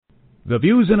The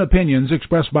views and opinions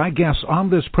expressed by guests on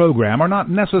this program are not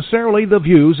necessarily the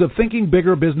views of Thinking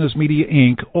Bigger Business Media,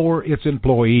 Inc. or its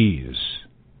employees.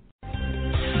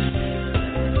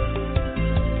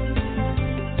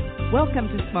 Welcome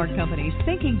to Smart Company's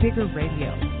Thinking Bigger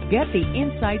Radio. Get the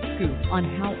inside scoop on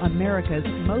how America's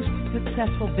most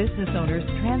successful business owners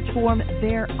transform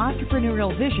their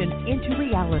entrepreneurial vision into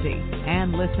reality.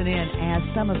 And listen in as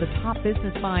some of the top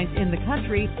business minds in the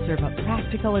country serve up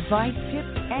practical advice,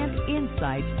 tips, and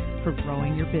insights for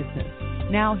growing your business.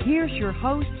 Now here's your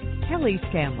host, Kelly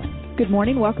Scanlon. Good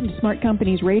morning. Welcome to Smart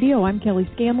Companies Radio. I'm Kelly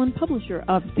Scanlon, publisher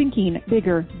of Thinking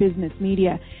Bigger Business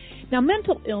Media. Now,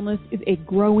 mental illness is a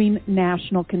growing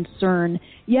national concern,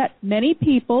 yet many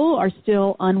people are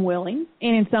still unwilling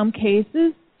and in some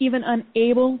cases even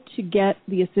unable to get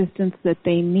the assistance that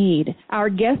they need. Our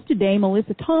guest today,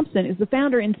 Melissa Thompson, is the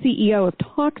founder and CEO of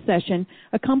TalkSession,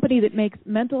 a company that makes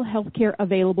mental health care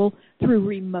available through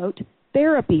remote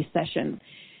therapy sessions.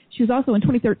 She was also in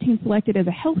 2013 selected as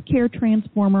a healthcare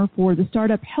transformer for the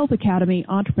Startup Health Academy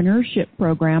Entrepreneurship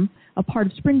Program, a part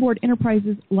of Springboard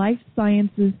Enterprises Life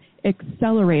Sciences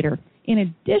Accelerator. In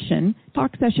addition,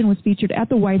 TalkSession was featured at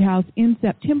the White House in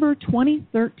September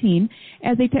 2013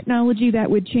 as a technology that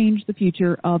would change the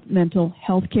future of mental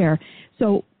health care.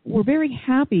 So we're very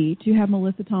happy to have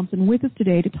Melissa Thompson with us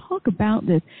today to talk about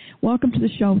this. Welcome to the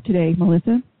show today,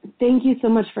 Melissa. Thank you so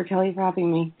much, Kelly, for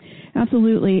having me.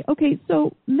 Absolutely. Okay,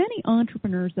 so many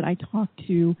entrepreneurs that I talk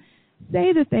to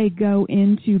say that they go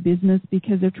into business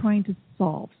because they're trying to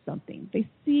solve something. They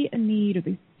see a need or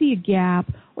they see a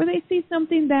gap or they see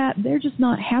something that they're just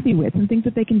not happy with and think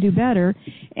that they can do better.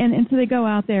 And so they go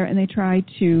out there and they try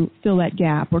to fill that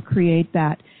gap or create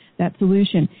that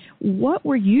solution. What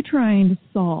were you trying to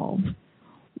solve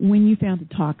when you founded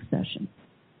TalkSession?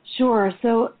 Sure.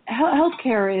 So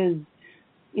healthcare is,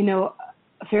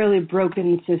 a fairly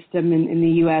broken system in the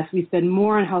U.S. We spend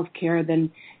more on healthcare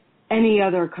than any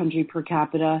other country per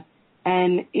capita.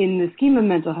 And in the scheme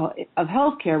of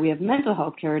healthcare, we have mental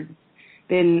health care. It's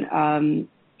been,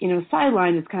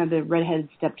 sidelined as kind of the redheaded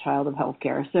stepchild of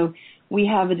healthcare. So we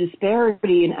have a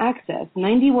disparity in access.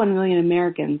 91 million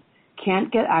Americans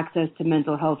can't get access to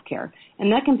mental health care.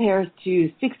 And that compares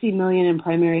to 60 million in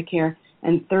primary care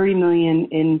and 30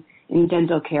 million in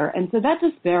dental care. And so that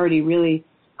disparity really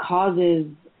causes,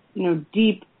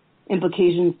 deep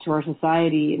implications to our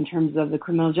society in terms of the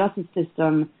criminal justice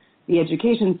system, the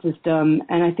education system,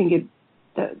 and I think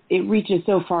it reaches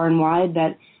so far and wide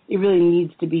that it really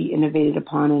needs to be innovated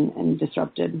upon and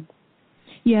disrupted.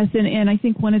 Yes, and I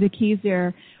think one of the keys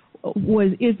there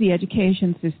is the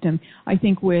education system. I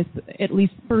think with, at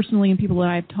least personally and people that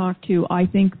I've talked to, I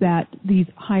think that these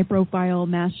high-profile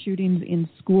mass shootings in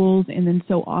schools, and then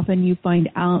so often you find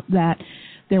out that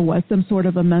there was some sort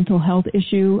of a mental health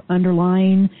issue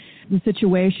underlying the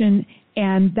situation,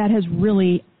 and that has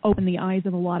really opened the eyes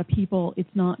of a lot of people. It's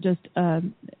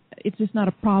just not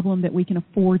a problem that we can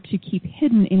afford to keep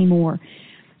hidden anymore.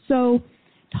 So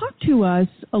talk to us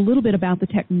a little bit about the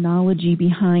technology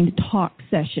behind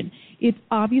TalkSession. It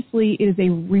is a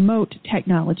remote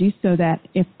technology so that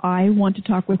if I want to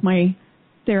talk with my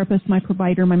therapist, my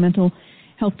provider, my mental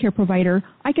health care provider,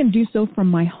 I can do so from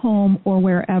my home or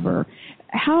wherever.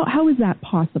 How is that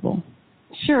possible?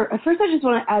 Sure. First, I just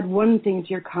want to add one thing to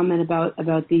your comment about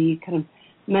the kind of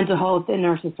mental health in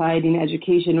our society and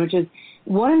education, which is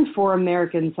 1 in 4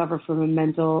 Americans suffer from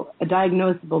a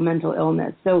diagnosable mental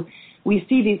illness. So we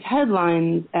see these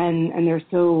headlines and they're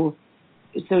so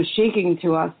shaking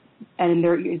to us, and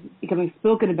they're becoming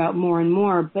spoken about more and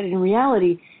more. But in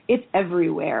reality, it's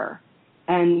everywhere.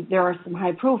 And there are some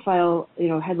high-profile,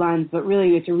 headlines, but really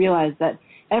we have to realize that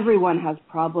everyone has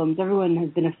problems. Everyone has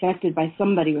been affected by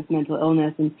somebody with mental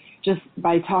illness, and just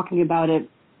by talking about it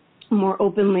more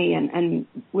openly and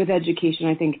with education,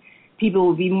 I think people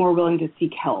will be more willing to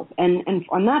seek help. And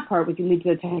on that part, we can lead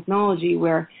to the technology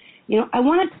where, I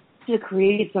wanted to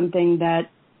create something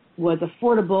that was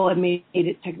affordable and made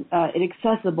it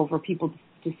accessible for people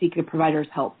to seek the provider's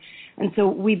help. And so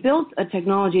we built a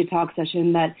technology at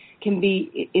TalkSession that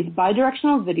it's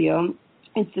bidirectional video,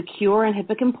 it's secure and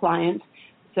HIPAA compliant.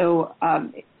 So,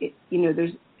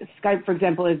 there's Skype, for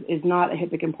example, is not a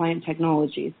HIPAA compliant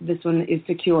technology. So this one is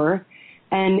secure,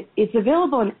 and it's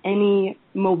available on any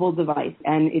mobile device,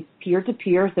 and it's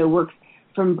peer-to-peer, so it works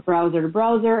from browser to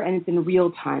browser, and it's in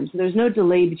real time. So there's no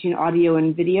delay between audio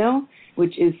and video,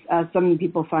 which is some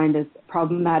people find as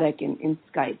problematic in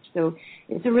Skype. So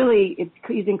it's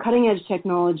using cutting-edge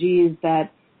technologies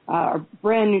that are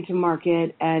brand new to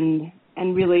market and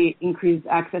really increase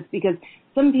access, because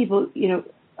some people,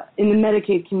 in the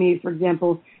Medicaid community, for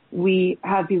example, we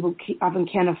have people often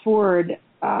can't afford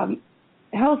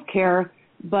healthcare,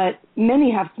 but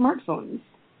many have smartphones.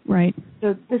 Right.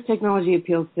 So this technology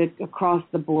appeals to across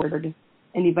the board.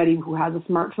 Anybody who has a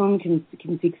smartphone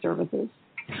can seek services.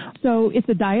 So it's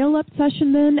a dial-up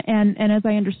session then, and as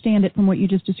I understand it from what you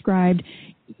just described,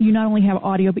 you not only have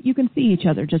audio, but you can see each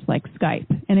other just like Skype.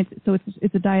 And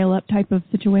it's a dial-up type of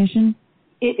situation?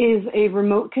 It is a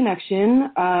remote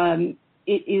connection.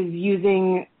 It is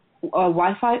using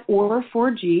Wi-Fi or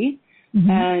 4G,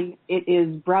 and it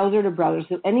is browser to browser.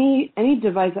 So any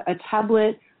device, a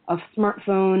tablet, a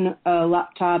smartphone, a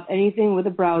laptop, anything with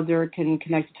a browser can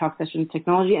connect to TalkSession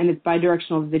technology, and it's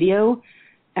bidirectional video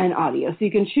and audio. So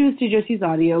you can choose to just use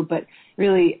audio, but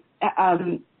really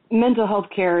mental health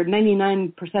care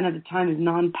 99% of the time is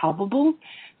non-palpable.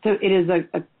 So it is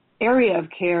a area of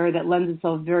care that lends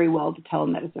itself very well to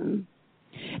telemedicine.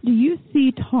 Do you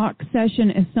see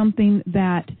TalkSession as something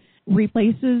that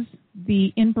replaces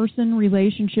the in-person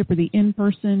relationship or the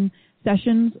in-person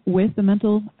sessions with the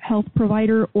mental health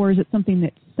provider, or is it something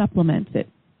that supplements it?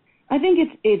 I think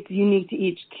it's unique to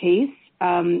each case.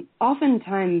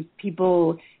 Oftentimes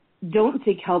people don't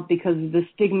seek help because of the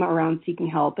stigma around seeking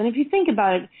help. And if you think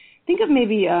about it, think of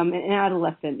maybe an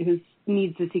adolescent who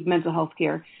needs to seek mental health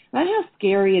care. Imagine how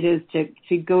scary it is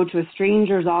to go to a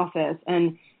stranger's office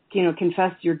and,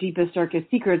 confess your deepest, darkest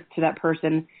secrets to that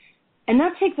person. And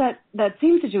that takes that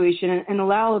same situation and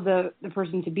allow the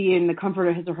person to be in the comfort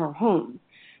of his or her home.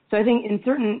 So I think in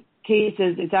certain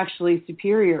cases, it's actually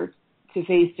superior to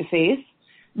face-to-face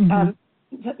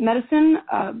medicine,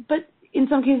 but in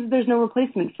some cases, there's no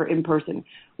replacement for in-person.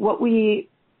 What we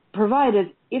provide is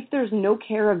if there's no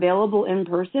care available in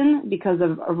person because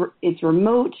of it's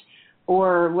remote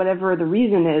or whatever the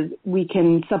reason is, we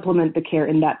can supplement the care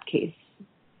in that case.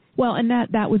 Well, and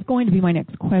that was going to be my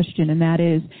next question, and that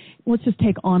is, let's just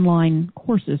take online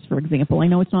courses, for example. I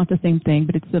know it's not the same thing,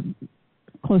 but it's the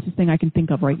closest thing I can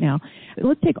think of right now.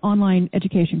 Let's take online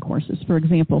education courses, for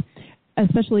example,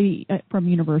 especially from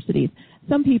universities.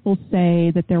 Some people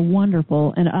say that they're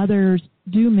wonderful, and others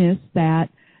do miss that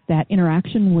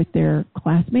interaction with their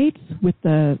classmates, with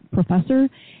the professor.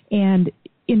 And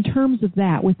in terms of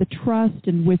that, with the trust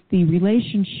and with the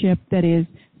relationship that is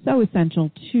so essential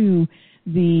to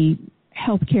the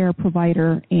healthcare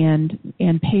provider and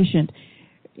patient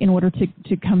in order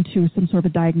to come to some sort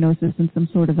of a diagnosis and some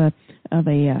sort of a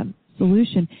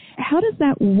solution. How does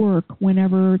that work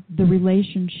whenever the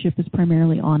relationship is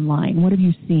primarily online? What have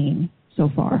you seen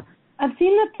so far? I've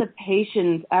seen that the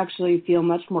patients actually feel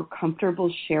much more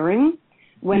comfortable sharing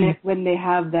when they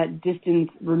have that distance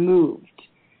removed.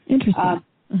 Interesting.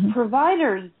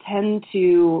 Providers tend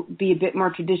to be a bit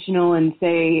more traditional and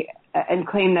say and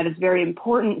claim that it's very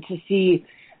important to see,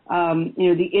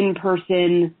 the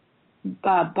in-person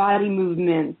body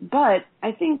movement. But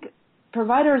I think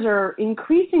providers are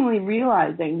increasingly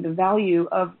realizing the value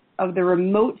of the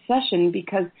remote session,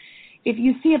 because if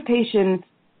you see a patient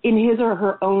in his or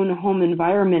her own home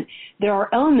environment, there are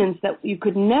elements that you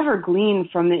could never glean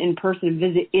from the in-person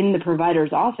visit in the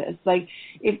provider's office. Like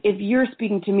if you're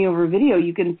speaking to me over video,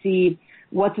 you can see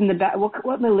what's in the back,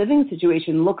 what my living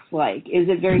situation looks like. Is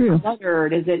it very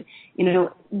cluttered? Is it,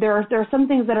 there are some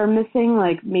things that are missing,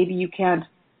 like maybe you can't,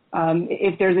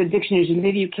 if there's addiction issues,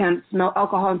 maybe you can't smell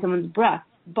alcohol in someone's breath,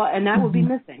 and that would be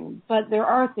missing. But there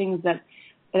are things that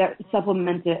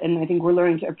supplement it, and I think we're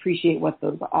learning to appreciate what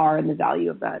those are and the value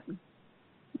of that.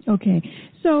 Okay.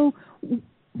 So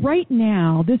right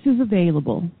now, this is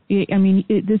available. You're going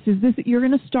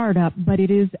to start up, but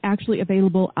it is actually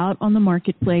available out on the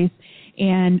marketplace,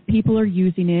 and people are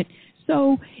using it.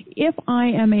 So if I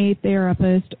am a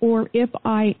therapist, or if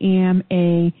I am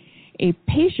a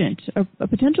patient, a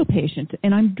potential patient,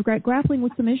 and I'm grappling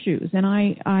with some issues, and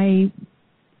I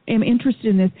am interested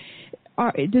in this,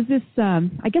 does this?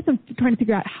 I guess I'm trying to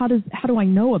figure out how do I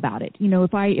know about it?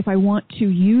 If I want to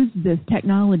use this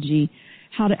technology,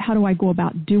 how do I go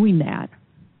about doing that?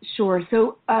 Sure.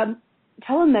 So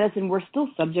telemedicine, we're still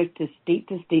subject to state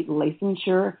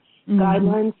licensure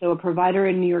guidelines. So a provider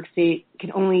in New York State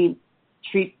can only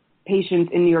treat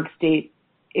patients in New York State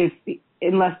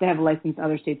unless they have a license in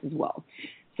other states as well.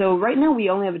 So right now we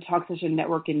only have a TalkSession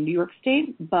network in New York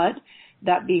State, but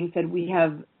that being said, we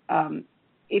have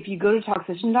if you go to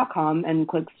TalkSession.com and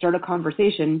click Start a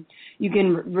Conversation, you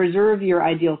can reserve your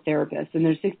ideal therapist. And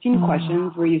there's 16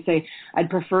 questions where you say, I'd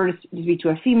prefer to speak to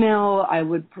a female, I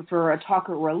would prefer a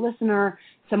talker or a listener,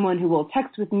 someone who will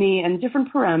text with me, and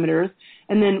different parameters.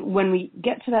 And then when we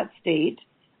get to that state,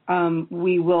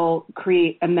 we will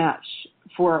create a match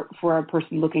for a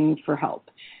person looking for help.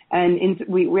 And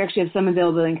we actually have some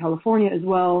availability in California as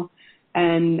well.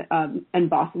 and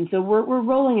Boston. So we're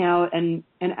rolling out, and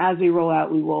as we roll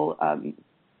out, we will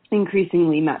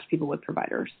increasingly match people with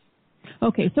providers.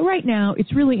 Okay, so right now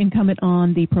it's really incumbent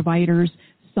on the providers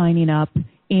signing up,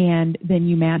 and then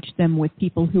you match them with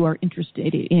people who are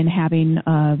interested in having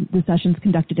the sessions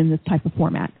conducted in this type of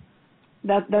format.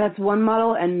 That's one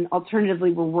model, and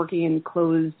alternatively, we're working in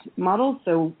closed models.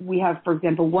 So we have, for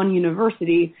example, one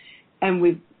university, and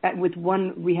with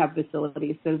one rehab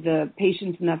facility. So the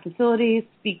patients in that facility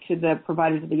speak to the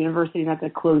providers of the university, and that's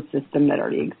a closed system that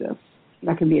already exists.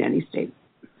 That can be in any state.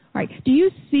 All right. Do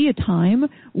you see a time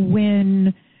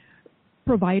when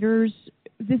providers,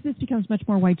 this becomes much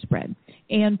more widespread,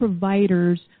 and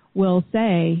providers will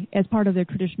say, as part of their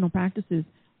traditional practices,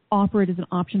 offer it as an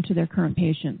option to their current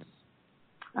patients?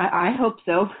 I hope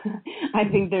so. I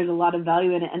think there's a lot of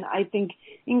value in it. And I think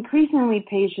increasingly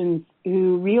patients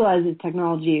who realize that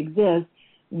technology exists,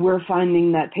 we're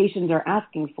finding that patients are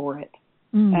asking for it.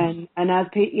 And as,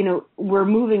 we're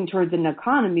moving towards an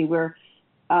economy where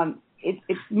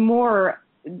it's more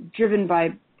driven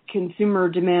by consumer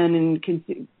demand and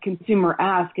consumer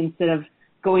ask instead of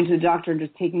going to the doctor and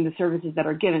just taking the services that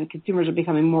are given. Consumers are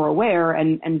becoming more aware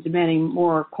and demanding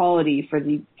more quality for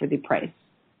the price.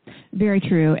 Very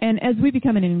true. And as we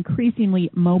become an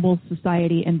increasingly mobile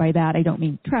society, and by that I don't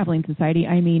mean traveling society,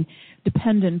 I mean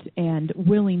dependent and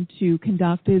willing to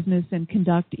conduct business and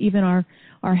conduct even our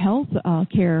health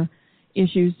care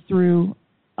issues through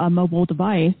a mobile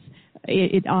device,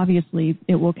 it obviously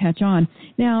will catch on.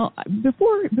 Now,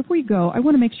 before you go, I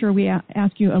want to make sure we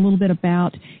ask you a little bit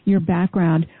about your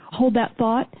background. Hold that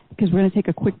thought, because we're going to take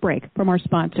a quick break from our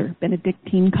sponsor,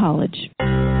 Benedictine College.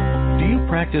 Do you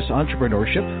practice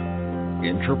entrepreneurship?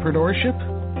 Intrapreneurship?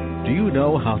 Do you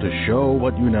know how to show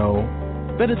what you know?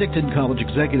 Benedictine College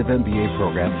Executive MBA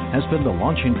program has been the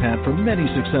launching pad for many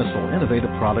successful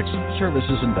innovative products,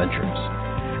 services, and ventures.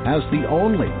 As the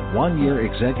only one-year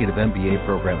executive MBA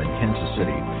program in Kansas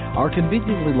City, our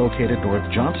conveniently located North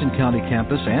Johnson County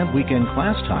campus and weekend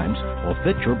class times will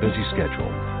fit your busy schedule.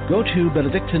 Go to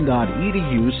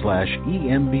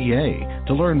benedictine.edu/EMBA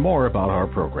to learn more about our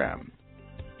program.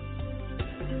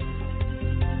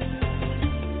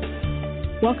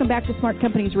 Welcome back to Smart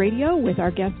Companies Radio with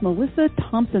our guest Melissa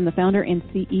Thompson, the founder and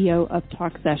CEO of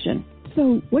TalkSession.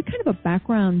 So what kind of a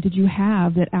background did you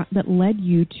have that led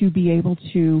you to be able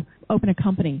to found a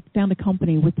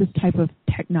company with this type of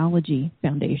technology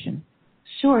foundation?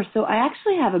 Sure. So I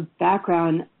actually have a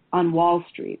background on Wall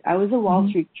Street. I was a Wall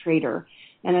Street trader,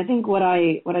 and I think what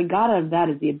I got out of that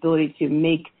is the ability to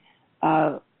make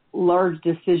large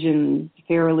decisions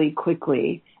fairly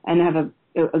quickly and have an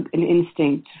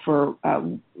instinct for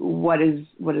what is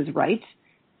right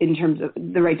in terms of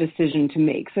the right decision to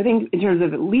make. So I think in terms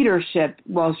of leadership,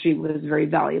 Wall Street was very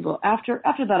valuable. After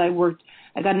that, I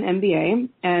got an MBA,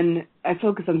 and I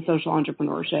focused on social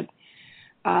entrepreneurship.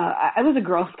 I was a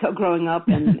Girl Scout growing up,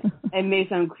 and it may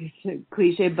sound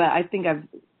cliche, but I think I've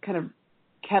kind of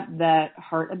kept that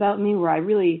heart about me where I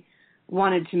really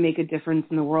wanted to make a difference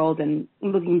in the world. And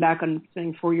looking back on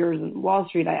spending 4 years in Wall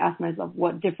Street, I asked myself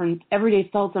what difference, every day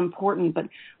felt important, but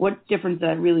what difference did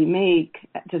I really make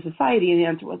to society? And the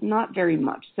answer was not very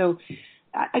much. So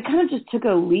I kind of just took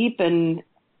a leap and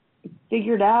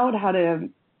figured out how to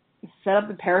set up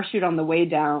the parachute on the way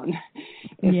down.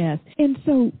 Yes. And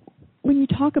so when you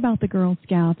talk about the Girl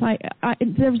Scouts,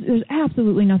 there's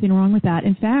absolutely nothing wrong with that.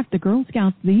 In fact, the Girl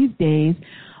Scouts these days,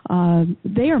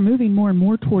 they are moving more and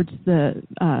more towards the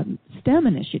STEM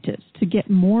initiatives to get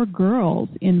more girls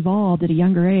involved at a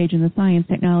younger age in the science,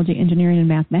 technology, engineering, and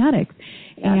mathematics.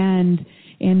 Yes.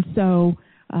 And so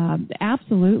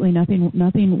absolutely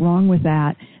nothing wrong with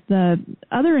that. The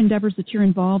other endeavors that you're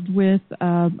involved with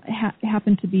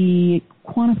happen to be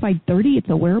Quantified 30. It's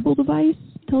a wearable device.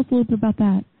 Tell us a little bit about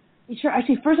that. Sure.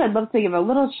 Actually, first I'd love to give a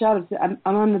little shout out to, I'm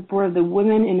on the board of the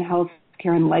Women in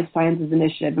Healthcare and Life Sciences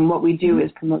Initiative, and what we do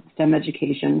is promote STEM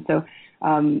education. So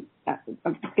a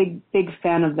big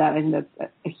fan of that. I think that's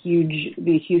a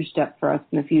huge step for us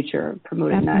in the future,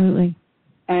 promoting Absolutely.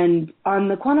 That. And on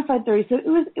the Quantified 30, so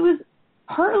it was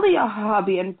partly a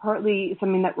hobby and partly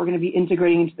something that we're going to be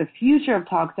integrating into the future of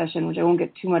TalkSession, which I won't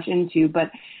get too much into,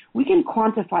 but we can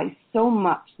quantify so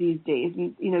much these days.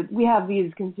 And, we have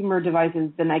these consumer devices,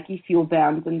 the Nike Fuel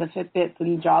Bands and the Fitbits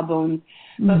and Jawbones,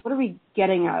 but what are we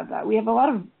getting out of that? We have a lot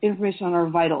of information on our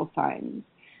vital signs,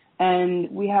 and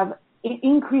we have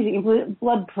increasing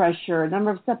blood pressure,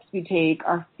 number of steps we take,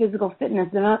 our physical fitness,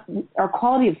 and our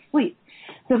quality of sleep.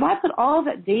 So if I put all of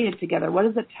that data together, what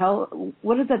does that tell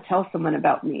someone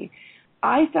about me?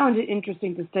 I found it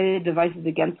interesting to study the devices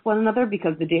against one another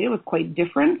because the data was quite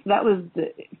different. So that was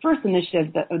the first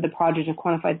initiative of the project of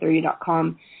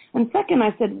quantified30.com. And second,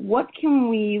 I said, what can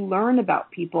we learn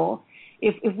about people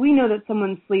if we know that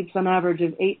someone sleeps on average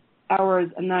of 8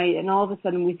 hours a night and all of a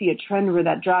sudden we see a trend where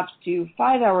that drops to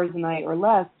 5 hours a night or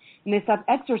less, and they stop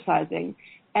exercising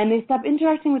and they stop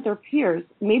interacting with their peers,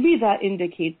 maybe that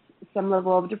indicates some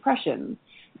level of depression.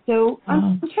 So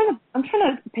I'm trying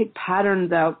to pick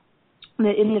patterns out.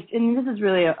 And this is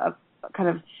really a kind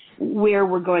of where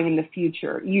we're going in the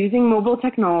future, using mobile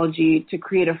technology to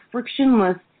create a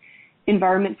frictionless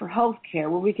environment for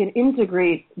healthcare where we can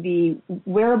integrate the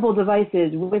wearable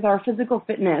devices with our physical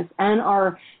fitness and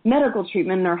our medical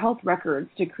treatment and our health records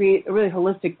to create a really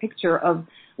holistic picture of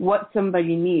what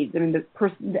somebody needs. I mean, the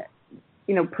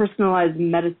personalized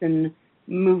medicine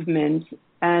movement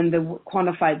and the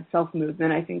quantified self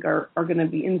movement, I think, are going to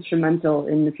be instrumental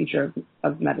in the future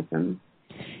of medicine.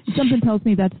 Something tells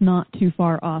me that's not too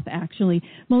far off, actually.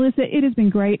 Melissa, it has been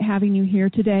great having you here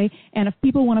today. And if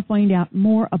people want to find out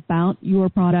more about your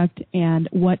product and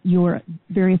what your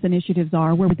various initiatives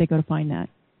are, where would they go to find that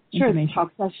information? Sure,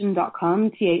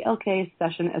 talksession.com, TALK,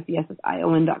 session,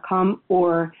 SESSION.com,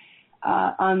 or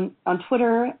on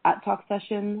Twitter at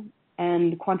talksession,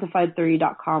 and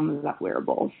quantified30.com is at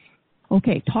wearables.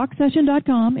 Okay,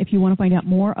 talksession.com if you want to find out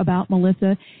more about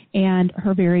Melissa and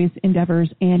her various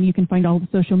endeavors, and you can find all the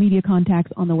social media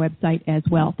contacts on the website as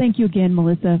well. Thank you again,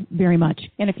 Melissa, very much.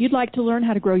 And if you'd like to learn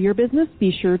how to grow your business,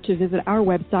 be sure to visit our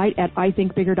website at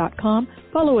ithinkbigger.com,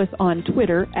 follow us on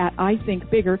Twitter at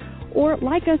ithinkbigger, or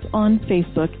like us on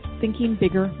Facebook, Thinking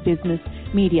Bigger Business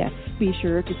Media. Be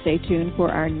sure to stay tuned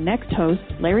for our next host,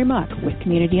 Larry Muck with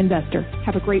Community Investor.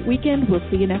 Have a great weekend. We'll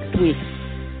see you next week.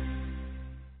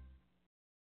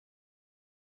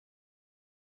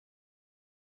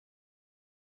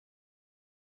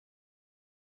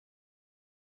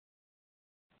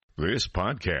 This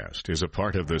podcast is a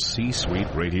part of the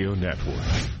C-Suite Radio Network.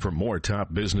 For more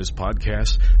top business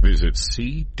podcasts, visit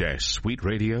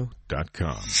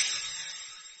c-suiteradio.com.